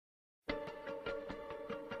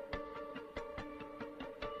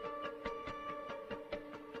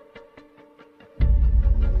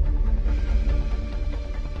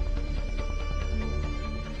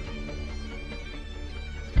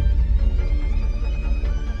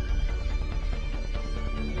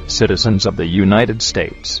citizens of the United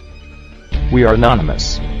States. We are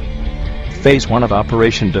anonymous. Phase 1 of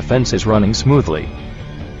Operation Defense is running smoothly.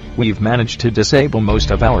 We've managed to disable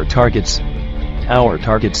most of our targets. Our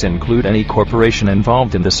targets include any corporation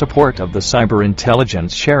involved in the support of the Cyber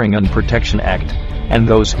Intelligence Sharing and Protection Act, and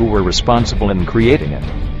those who were responsible in creating it.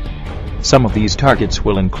 Some of these targets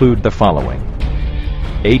will include the following: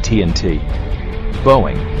 AT&T,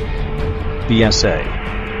 Boeing,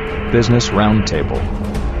 BSA, Business Roundtable,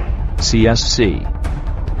 CSC,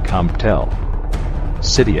 COMPTEL,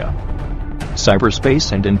 CTIA,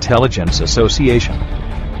 Cyberspace and Intelligence Association,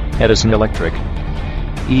 Edison Electric,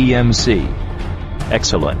 EMC,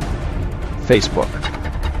 Exelon, Facebook,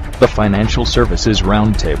 the Financial Services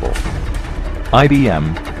Roundtable,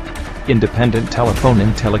 IBM, Independent Telephone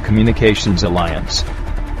and Telecommunications Alliance,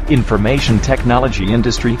 Information Technology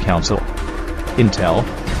Industry Council, Intel,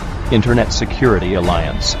 Internet Security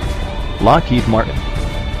Alliance, Lockheed Martin,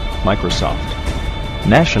 Microsoft,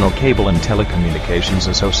 National Cable and Telecommunications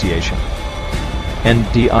Association,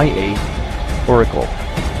 NDIA, Oracle,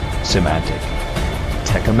 Symantec,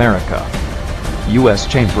 Tech America, U.S.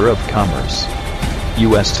 Chamber of Commerce,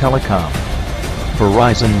 U.S. Telecom,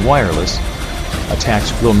 Verizon Wireless.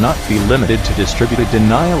 Attacks will not be limited to distributed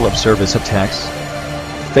denial of service attacks.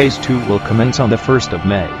 Phase 2 will commence on the 1st of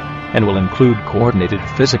May, and will include coordinated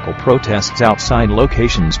physical protests outside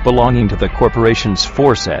locations belonging to the corporations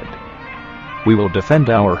aforesaid. We will defend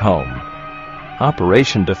our home.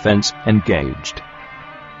 Operation Defense engaged.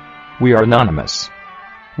 We are anonymous.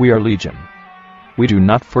 We are Legion. We do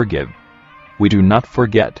not forgive. We do not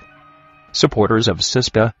forget. Supporters of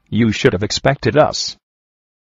SISTA, you should have expected us.